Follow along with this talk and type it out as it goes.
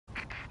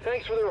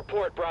Thanks for the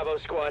report, Bravo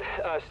Squad.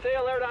 Stay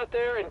alert out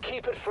there and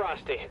keep it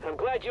frosty. I'm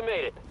glad you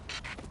made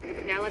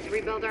it. Now let's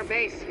rebuild our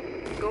base.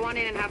 Go on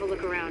in and have a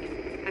look around.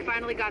 I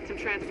finally got some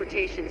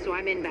transportation, so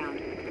I'm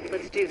inbound.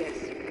 Let's do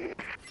this.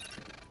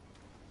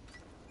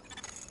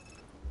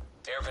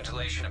 Air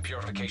ventilation and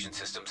purification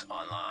systems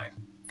online.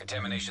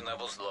 Contamination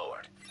levels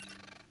lowered.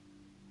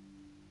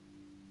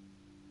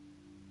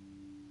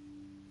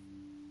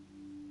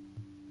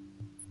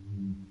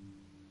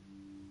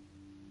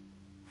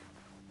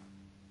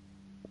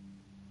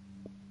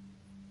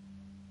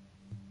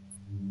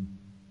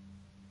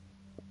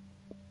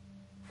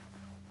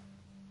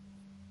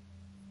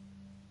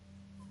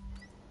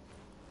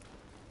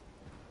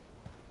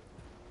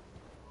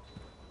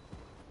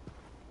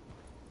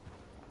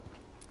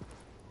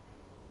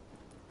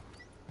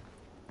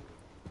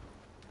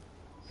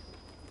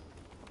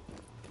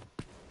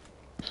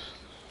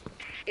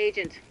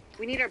 Agent,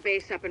 we need our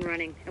base up and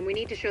running, and we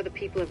need to show the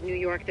people of New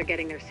York they're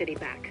getting their city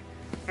back.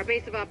 Our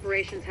base of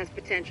operations has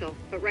potential,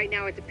 but right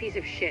now it's a piece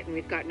of shit and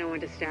we've got no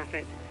one to staff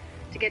it.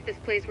 To get this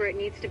place where it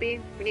needs to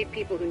be, we need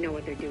people who know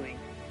what they're doing.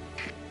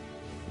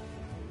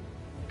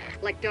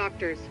 Like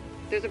doctors.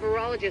 There's a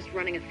virologist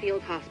running a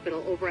field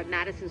hospital over at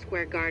Madison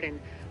Square Garden,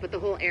 but the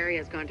whole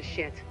area's gone to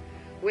shit.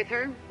 With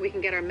her, we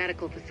can get our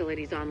medical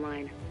facilities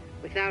online.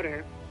 Without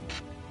her...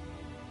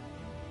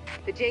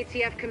 The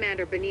JTF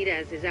commander,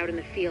 Benitez, is out in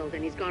the field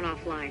and he's gone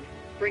offline.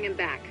 Bring him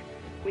back.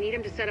 We need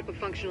him to set up a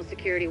functional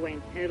security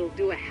wing, and it'll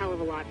do a hell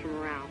of a lot for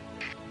morale.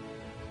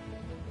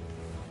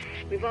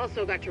 We've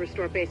also got to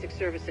restore basic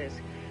services.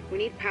 We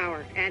need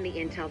power and the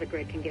intel the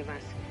grid can give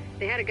us.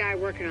 They had a guy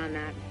working on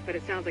that, but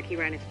it sounds like he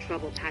ran into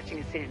trouble patching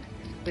us in.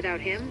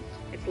 Without him,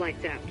 it's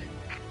lights out.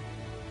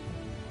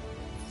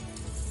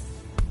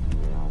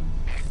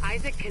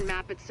 Isaac can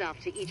map itself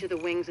to each of the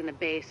wings in the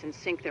base and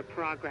sync their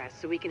progress,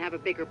 so we can have a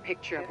bigger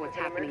picture of what's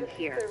happening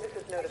here.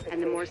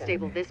 And the more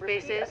stable this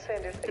base is,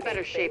 the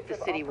better shape the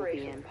city will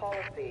be in.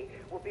 Policy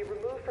will be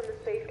removed from the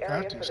safe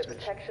area for the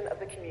protection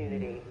of the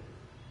community.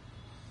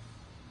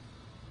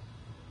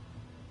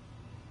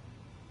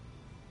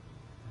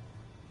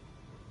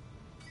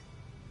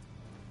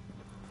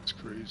 It's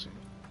crazy.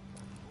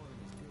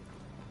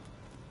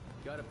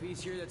 Got a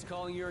piece here that's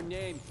calling your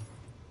name.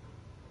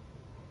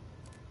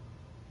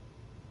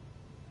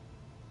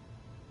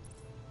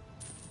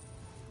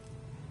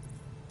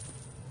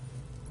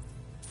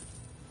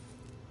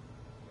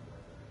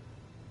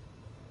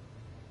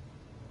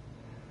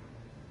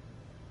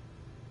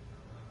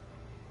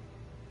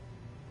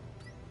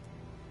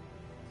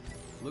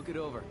 Look it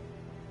over.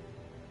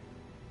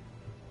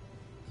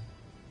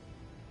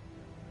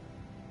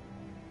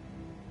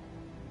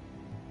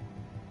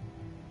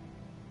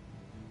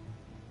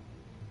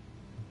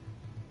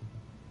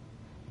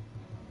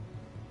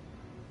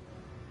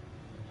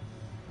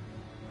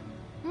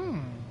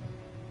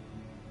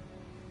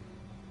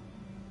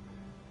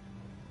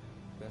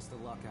 Best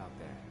of luck out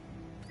there.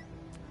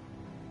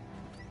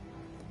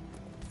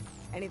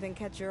 Anything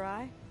catch your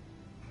eye?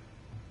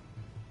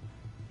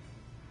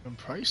 And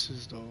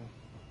prices though.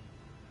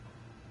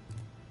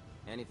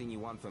 Anything you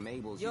want from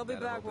Abel's, You'll be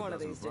back one of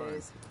these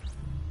days.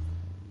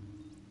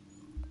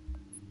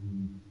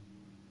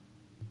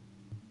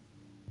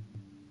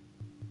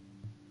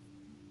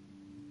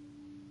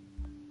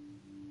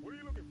 What are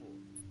you looking for?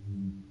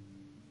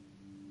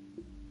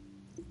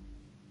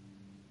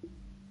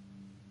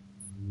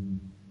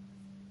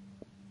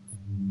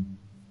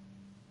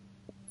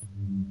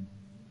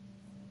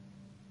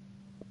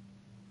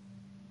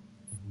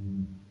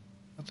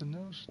 Nothing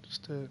else,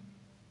 just that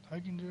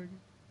hiking jacket.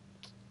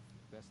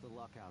 Best of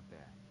luck out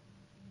there.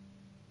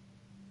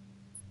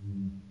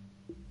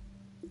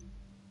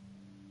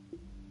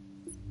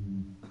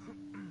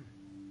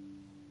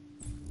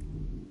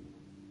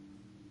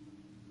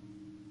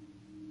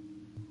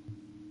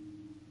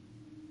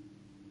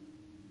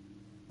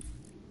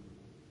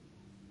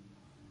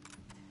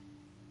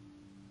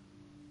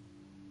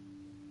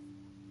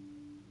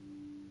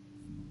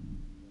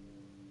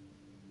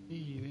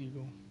 Hey, there you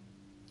go.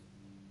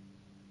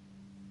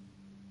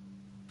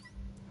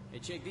 Hey,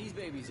 check these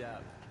babies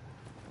out.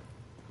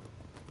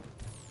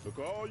 Look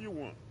all you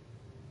want.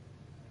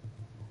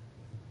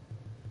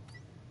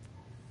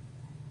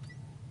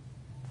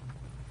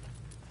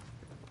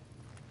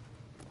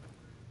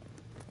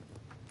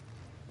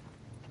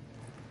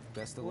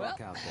 Best of luck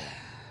out there.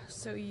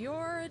 So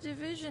you're a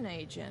division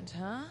agent,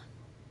 huh?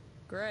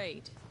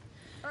 Great.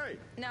 Hey,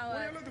 Now, what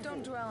are you looking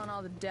don't for? dwell on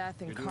all the death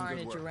and You're doing good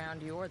carnage work.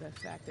 around you, or the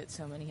fact that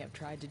so many have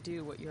tried to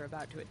do what you're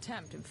about to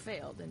attempt and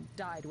failed and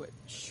died what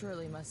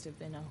surely must have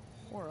been a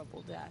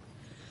horrible death.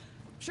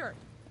 Sure,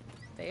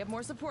 they have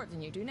more support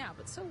than you do now,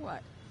 but so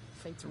what?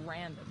 Fate's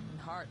random and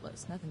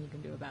heartless. Nothing you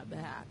can do about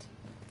that.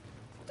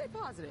 Stay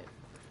positive.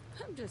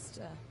 I'm just,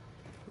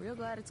 real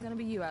glad it's gonna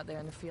be you out there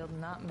in the field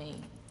and not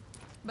me.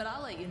 But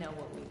I'll let you know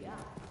what we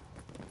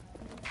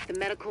got. The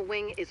medical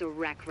wing is a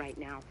wreck right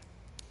now.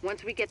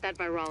 Once we get that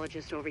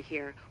virologist over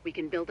here, we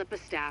can build up a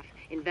staff,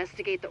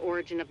 investigate the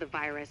origin of the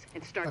virus,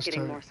 and start That's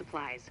getting tight. more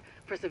supplies.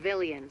 For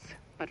civilians,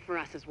 but for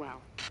us as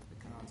well.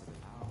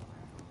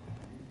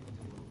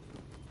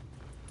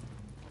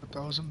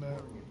 1,000 back.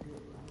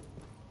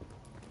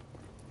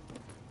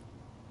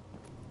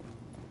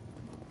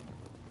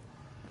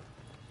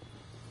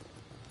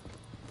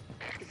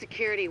 The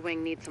security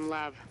wing needs some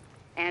love.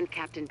 And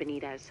Captain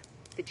Benitez.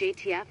 The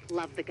JTF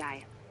love the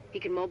guy. He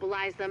can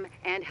mobilize them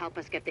and help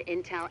us get the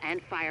intel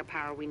and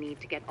firepower we need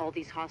to get all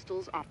these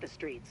hostiles off the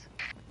streets.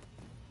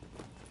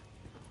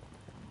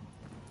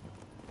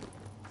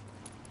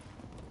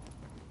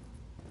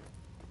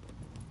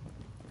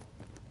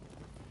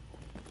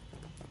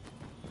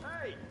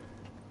 Hey!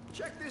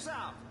 Check this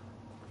out!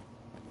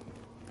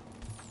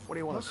 What do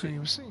you want to I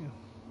couldn't see? even see him.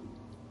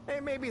 Hey,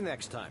 maybe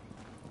next time.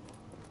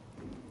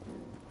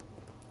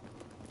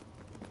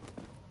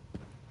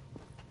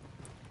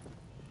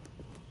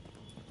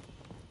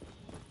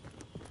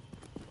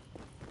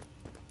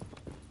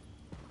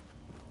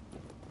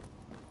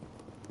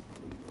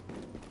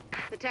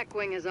 The tech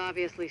wing has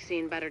obviously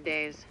seen better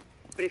days.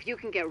 But if you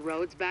can get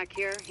Rhodes back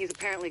here, he's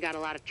apparently got a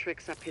lot of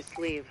tricks up his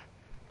sleeve.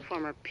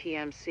 Former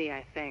PMC,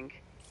 I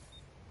think.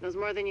 Knows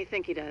more than you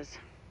think he does.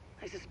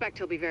 I suspect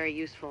he'll be very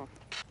useful.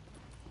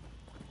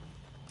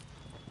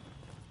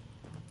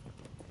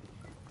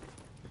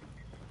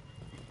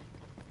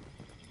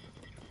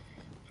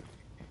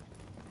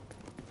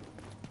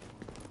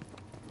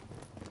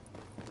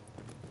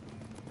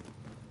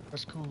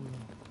 That's cool.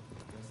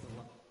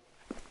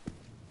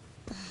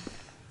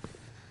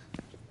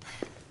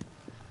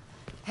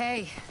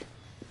 Hey,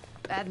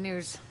 bad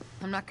news.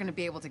 I'm not gonna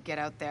be able to get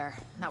out there.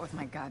 Not with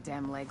my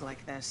goddamn leg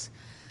like this.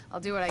 I'll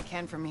do what I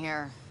can from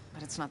here,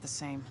 but it's not the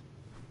same.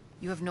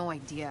 You have no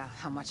idea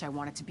how much I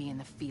wanted to be in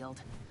the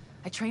field.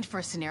 I trained for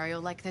a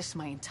scenario like this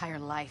my entire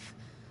life.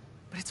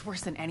 But it's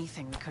worse than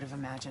anything we could have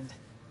imagined.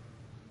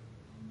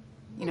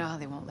 You know how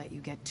they won't let you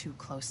get too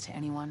close to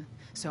anyone,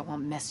 so it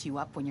won't mess you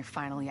up when you're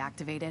finally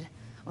activated?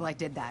 Well, I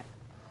did that,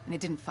 and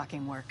it didn't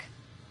fucking work.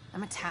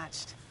 I'm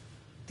attached.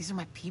 These are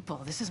my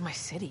people. This is my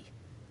city.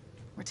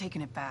 We're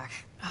taking it back.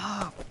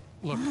 Oh.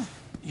 Look,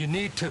 you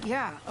need to...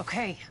 Yeah,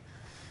 okay.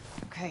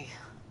 Okay.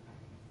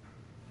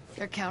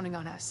 They're counting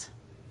on us.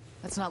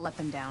 Let's not let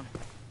them down.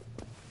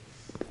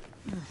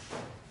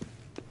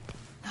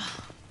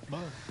 Bye.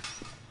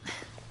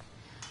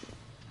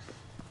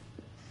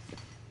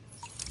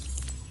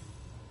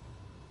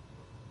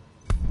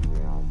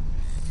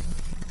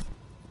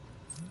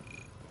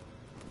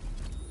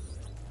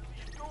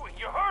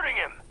 You're hurting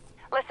him!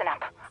 Listen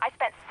up. I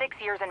spent 6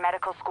 years in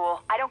medical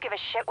school. I don't give a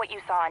shit what you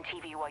saw on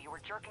TV while you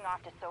were jerking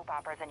off to soap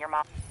operas and your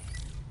mom...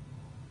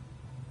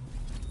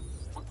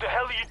 What the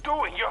hell are you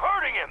doing? You're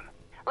hurting him!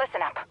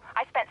 Listen up.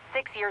 I spent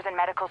 6 years in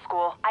medical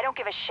school. I don't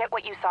give a shit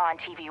what you saw on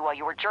TV while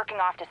you were jerking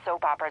off to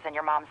soap operas in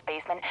your mom's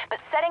basement, but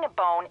setting a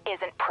bone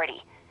isn't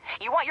pretty.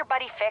 You want your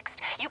buddy fixed?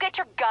 You get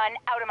your gun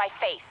out of my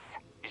face.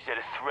 Is that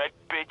a threat,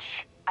 bitch?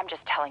 I'm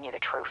just telling you the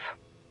truth.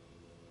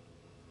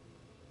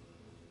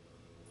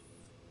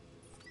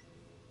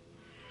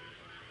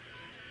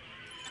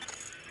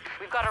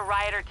 We've got a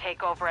rioter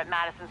takeover at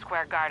Madison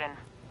Square Garden.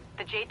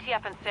 The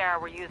JTF and Sarah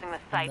were using the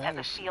site as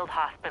a field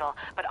hospital,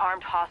 but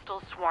armed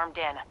hostiles swarmed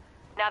in.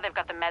 Now they've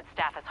got the med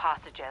staff as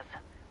hostages.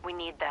 We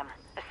need them,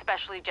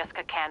 especially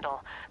Jessica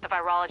Candle, the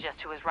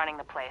virologist who is running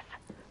the place.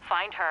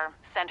 Find her,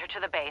 send her to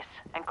the base,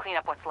 and clean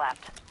up what's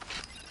left.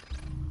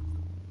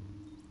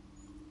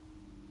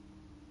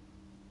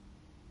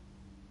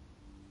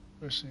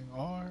 Pressing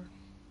R.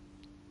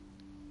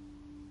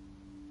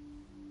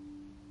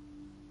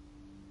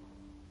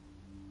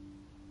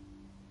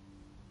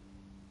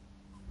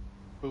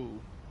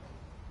 Ooh.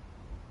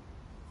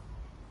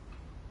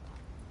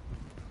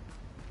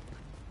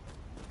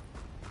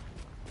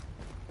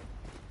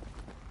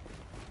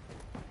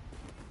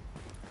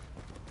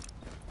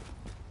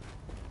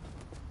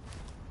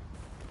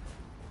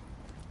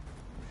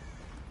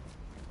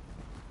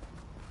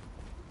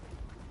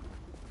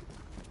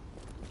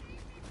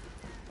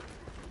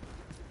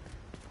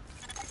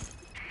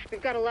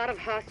 We've got a lot of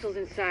hostiles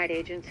inside,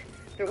 Agent.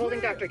 They're holding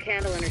Dr.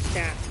 Candle and her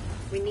staff.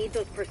 We need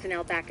those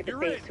personnel back at the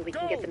base so we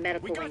can get the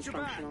medical wing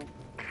functional.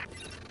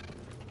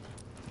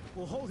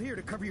 We'll hold here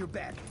to cover your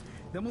back.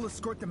 Then we'll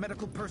escort the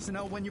medical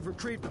personnel when you've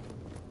retrieved them.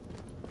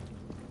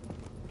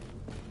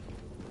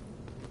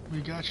 We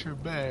got your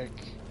back.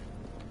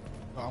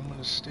 I'm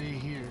gonna stay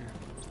here.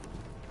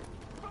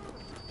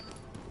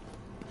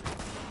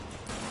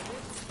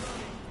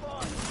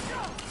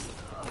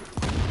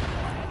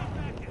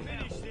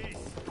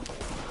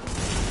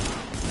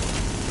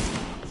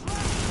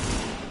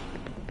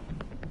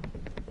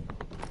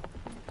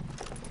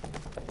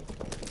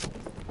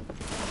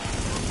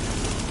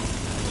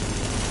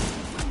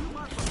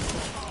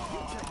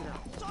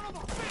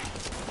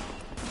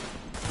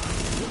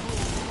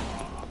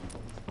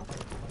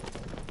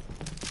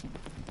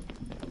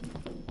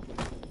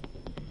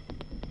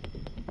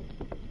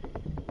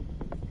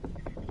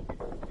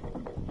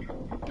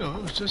 Yo,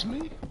 it was just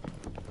me?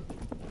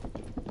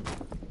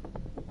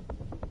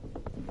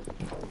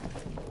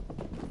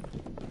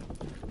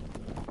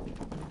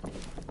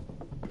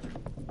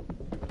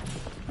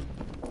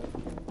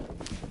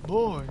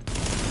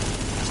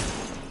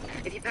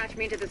 If you you patch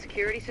me into the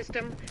security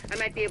system, I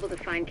might be able to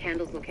find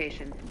Candle's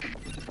location.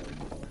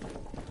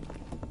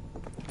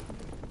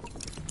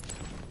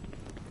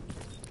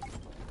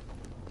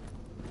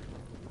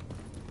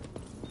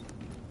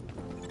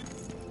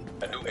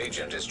 A new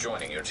agent is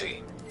joining your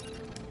team.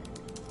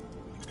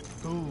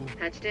 Ooh.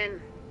 Patched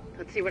in.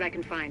 Let's see what I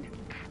can find.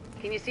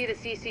 Can you see the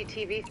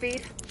CCTV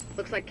feed?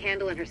 Looks like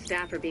Candle and her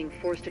staff are being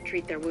forced to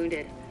treat their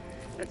wounded.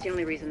 That's the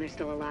only reason they're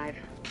still alive.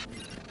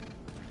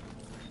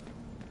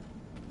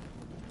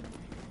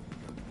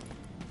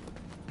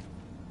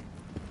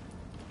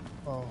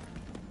 Oh.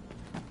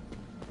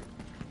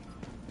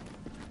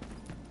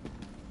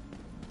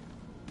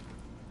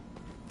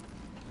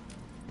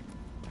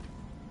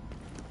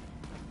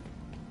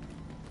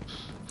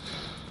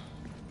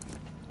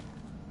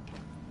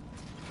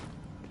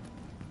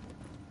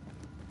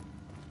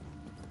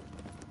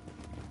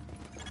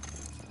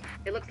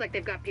 It looks like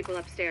they've got people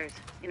upstairs,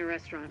 in a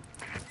restaurant.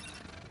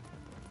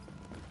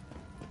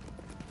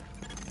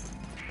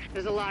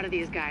 There's a lot of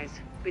these guys,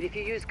 but if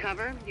you use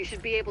cover, you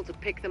should be able to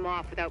pick them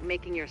off without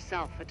making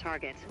yourself a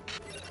target.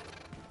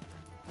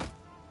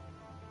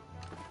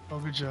 Oh,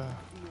 good job.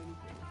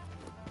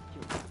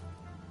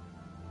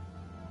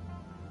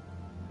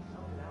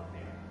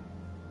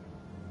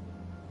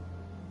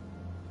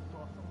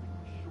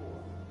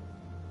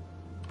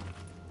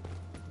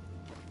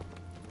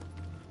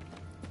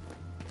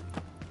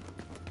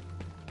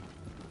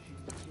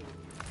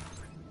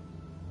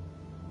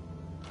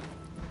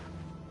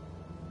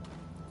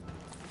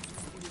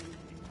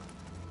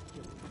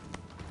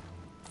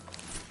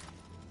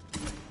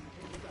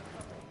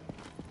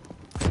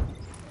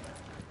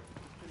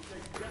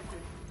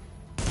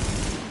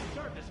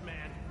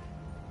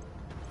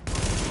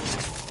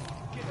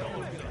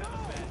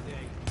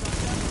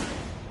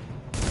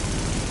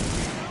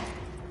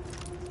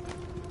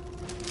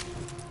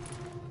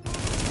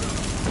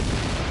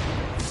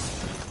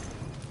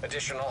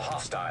 Additional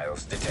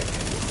hostiles detected.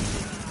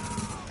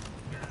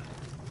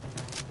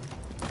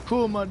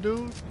 Cool, my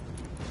dude.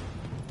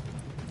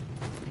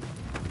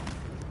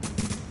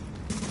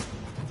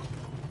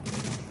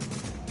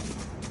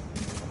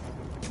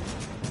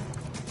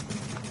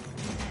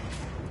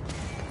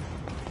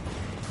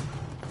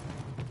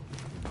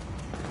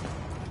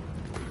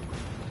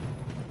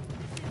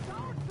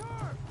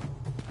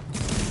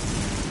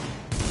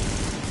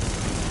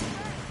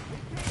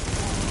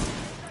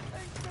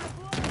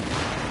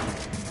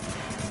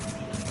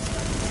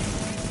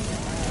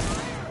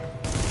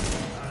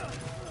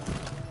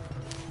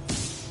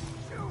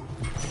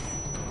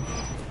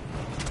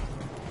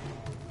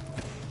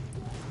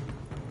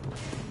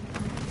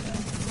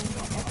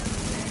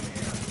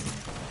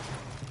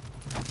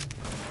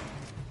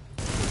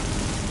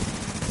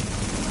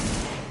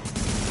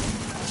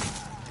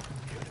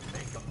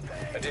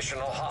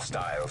 Additional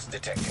hostiles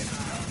detected.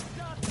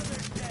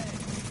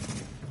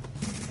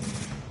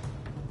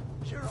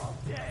 You're all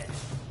dead.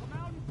 Come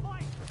out and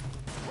fight.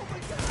 Oh my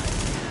God.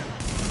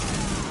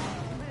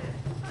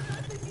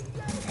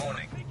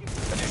 Warning.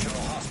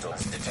 Additional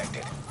hostiles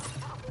detected.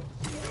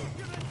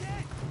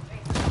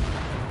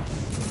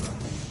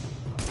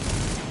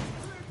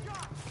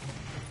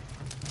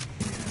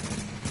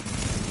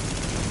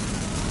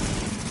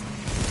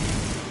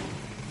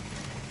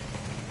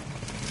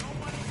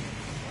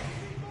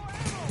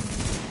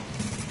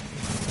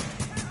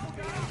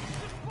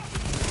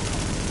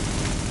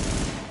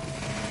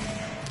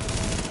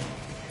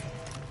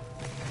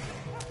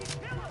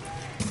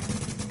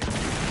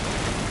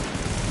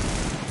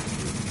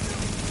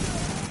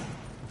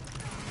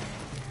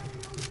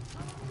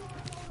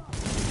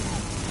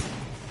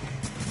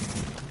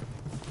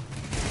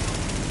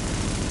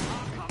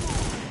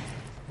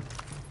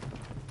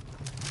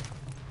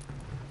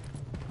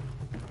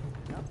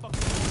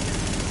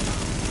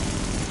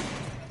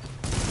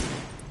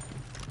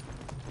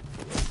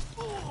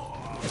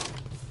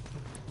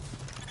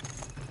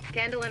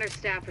 Candle and her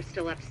staff are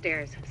still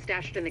upstairs,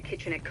 stashed in the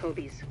kitchen at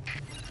Kobe's.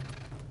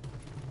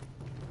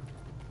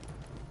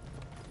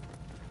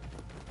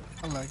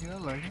 I like it, I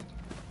like it.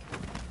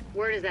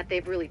 Word is that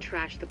they've really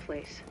trashed the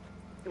place.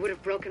 It would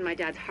have broken my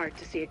dad's heart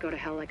to see it go to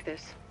hell like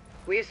this.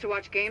 We used to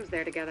watch games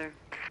there together.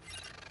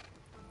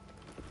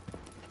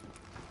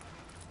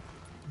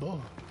 Boy.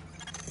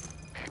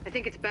 I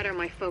think it's better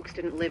my folks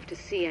didn't live to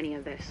see any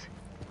of this.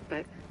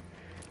 But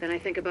then I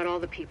think about all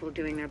the people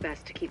doing their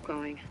best to keep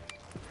going.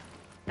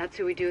 That's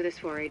who we do this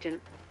for,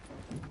 Agent.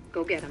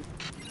 Go get him.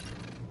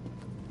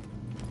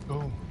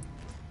 Go.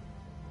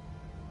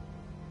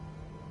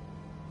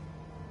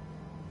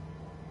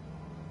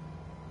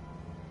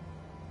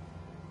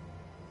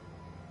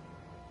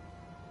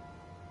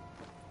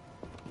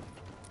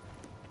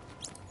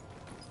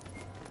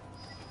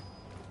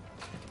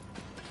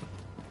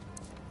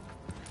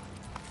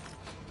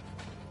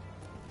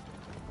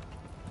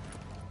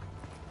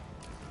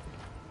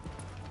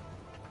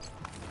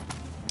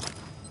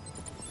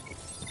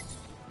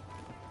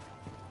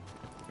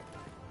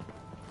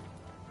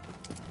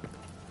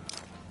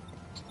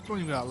 What,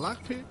 you got a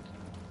lockpick?